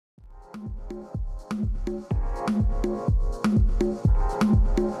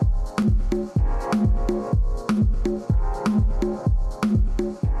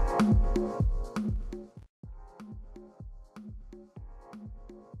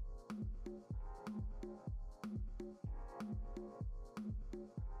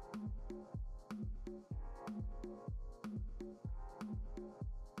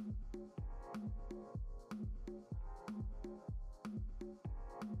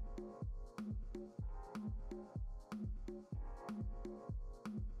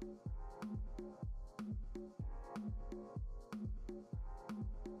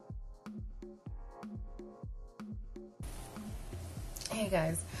Hey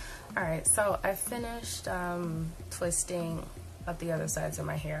guys, alright, so I finished twisting up the other sides of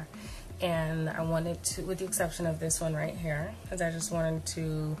my hair, and I wanted to, with the exception of this one right here, because I just wanted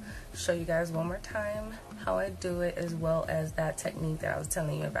to show you guys one more time how I do it, as well as that technique that I was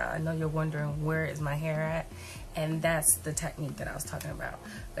telling you about. I know you're wondering where is my hair at, and that's the technique that I was talking about.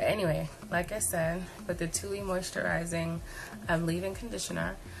 But anyway, like I said, with the 2E moisturizing leave-in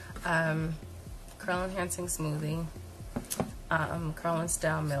conditioner, curl enhancing smoothie, curl and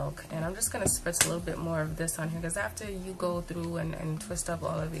style milk, and I'm just going to spritz a little bit more of this on here, because after you go through and twist up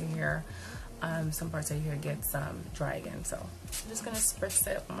all of your hair, some parts of your hair gets dry again. So I'm just going to spritz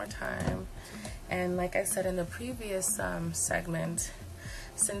it one more time. And like I said in the previous segment,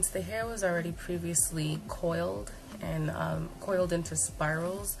 since the hair was already previously coiled and coiled into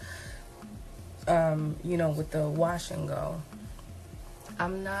spirals, you know, with the wash and go,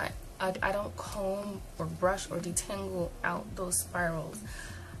 I don't comb or brush or detangle out those spirals.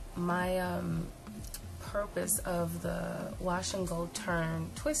 My purpose of the wash and go turn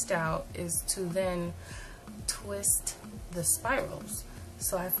twist out is to then twist the spirals.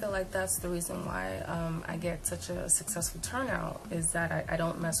 So I feel like that's the reason why I get such a successful turnout, is that I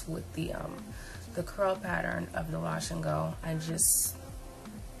don't mess with the curl pattern of the wash and go. I just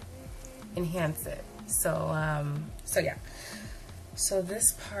enhance it. So yeah. So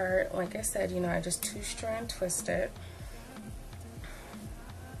this part, like I said, you know, I just 2-strand twist it.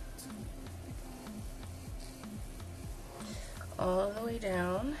 All the way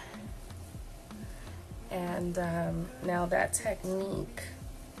down. And now that technique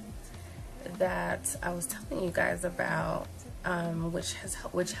that I was telling you guys about,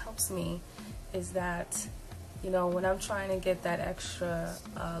 which helps me, is that, you know, when I'm trying to get that extra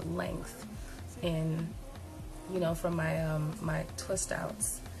length in, you know, from my my twist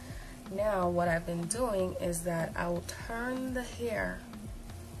outs. Now what I've been doing is that I will turn the hair,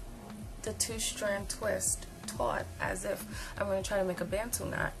 the 2-strand twist, taut, as if I'm going to try to make a bantu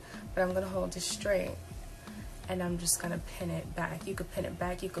knot, but I'm going to hold it straight, and I'm just going to pin it back. You could pin it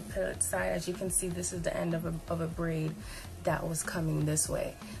back, you could pin it side. As you can see, this is the end of a braid that was coming this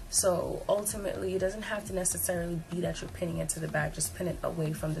way. So ultimately, it doesn't have to necessarily be that you're pinning it to the back. Just pin it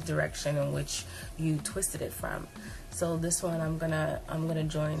away from the direction in which you twisted it from. So this one, I'm gonna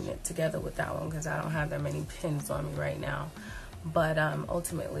join it together with that one, because I don't have that many pins on me right now. But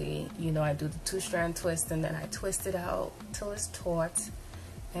ultimately, you know, I do the 2-strand twist, and then I twist it out till it's taut,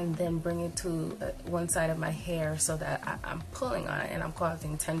 and then bring it to one side of my hair, so that I'm pulling on it and I'm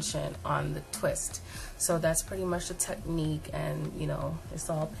causing tension on the twist. So that's pretty much the technique, and you know, it's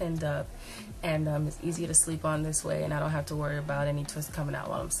all pinned up, and it's easier to sleep on this way, and I don't have to worry about any twist coming out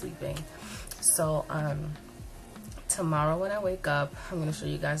while I'm sleeping. So tomorrow when I wake up, I'm going to show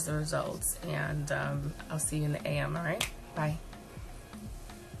you guys the results, and I'll see you in the AM. All right, bye.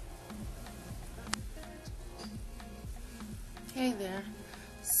 Hey there.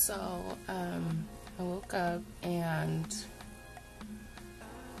 So I woke up and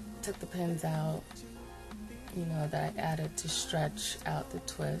took the pins out, you know, that I added to stretch out the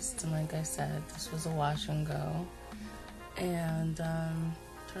twist. And like I said, this was a wash and go, and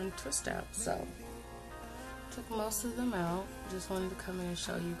turned twist out. So took most of them out. Just wanted to come in and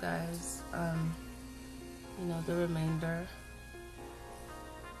show you guys, you know, the remainder.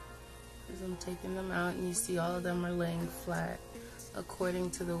 As I'm taking them out, and you see all of them are laying flat according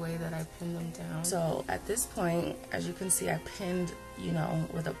to the way that I pinned them down. So at this point, as you can see, I pinned, you know,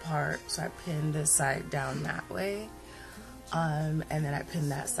 with a part. So I pinned this side down that way, and then I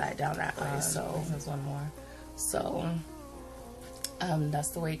pinned that side down that way. So there's one more. So that's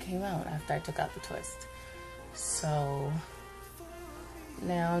the way it came out after I took out the twist. So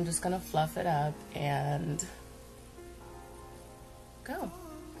now I'm just gonna fluff it up and go.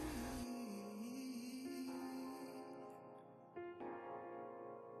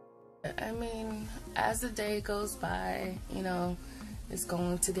 I mean, as the day goes by, you know, it's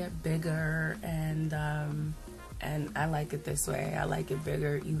going to get bigger, and and I like it this way. I like it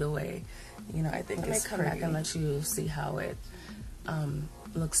bigger either way. You know, I think it's pretty. I may come back and let you see how it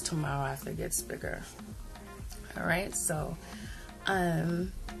looks tomorrow after it gets bigger. Alright, so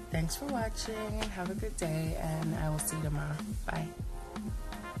thanks for watching. Have a good day, and I will see you tomorrow. Bye.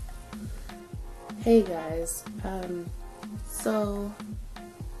 Hey guys, so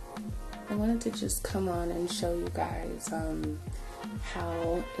I wanted to just come on and show you guys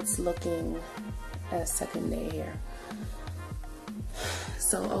how it's looking at second day hair.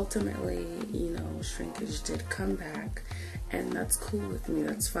 So ultimately, you know, shrinkage did come back, and that's cool with me,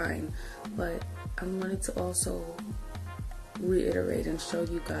 that's fine. But I wanted to also reiterate and show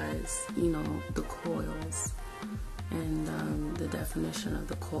you guys, you know, the coils and the definition of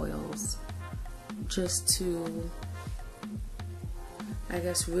the coils, just to, I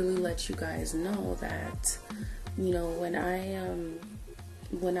guess, really let you guys know that, you know, when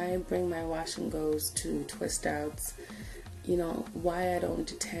I bring my wash and goes to twist outs, you know, why I don't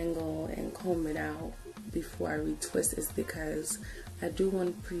detangle and comb it out before I retwist is because I do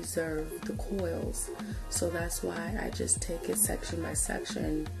want to preserve the coils. So that's why I just take it section by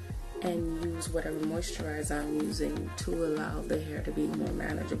section and use whatever moisturizer I'm using to allow the hair to be more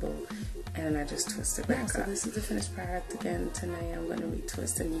manageable, and I just twist it back up. So this is the finished product. Again, tonight I'm going to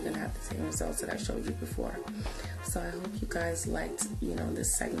retwist, and you're going to have the same results that I showed you before. So I hope you guys liked, you know,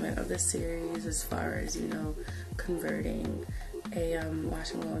 this segment of the series as far as, you know, converting a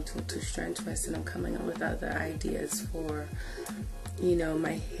wash and go into a 2-strand twist, and I'm coming up with other ideas for, you know,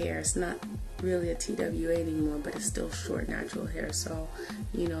 my hair. It's not really a TWA anymore, but it's still short natural hair, so,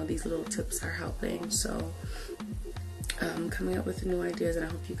 you know, these little tips are helping. So coming up with new ideas, and I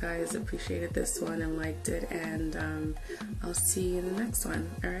hope you guys appreciated this one and liked it, and I'll see you in the next one.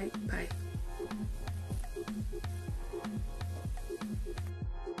 Alright, bye.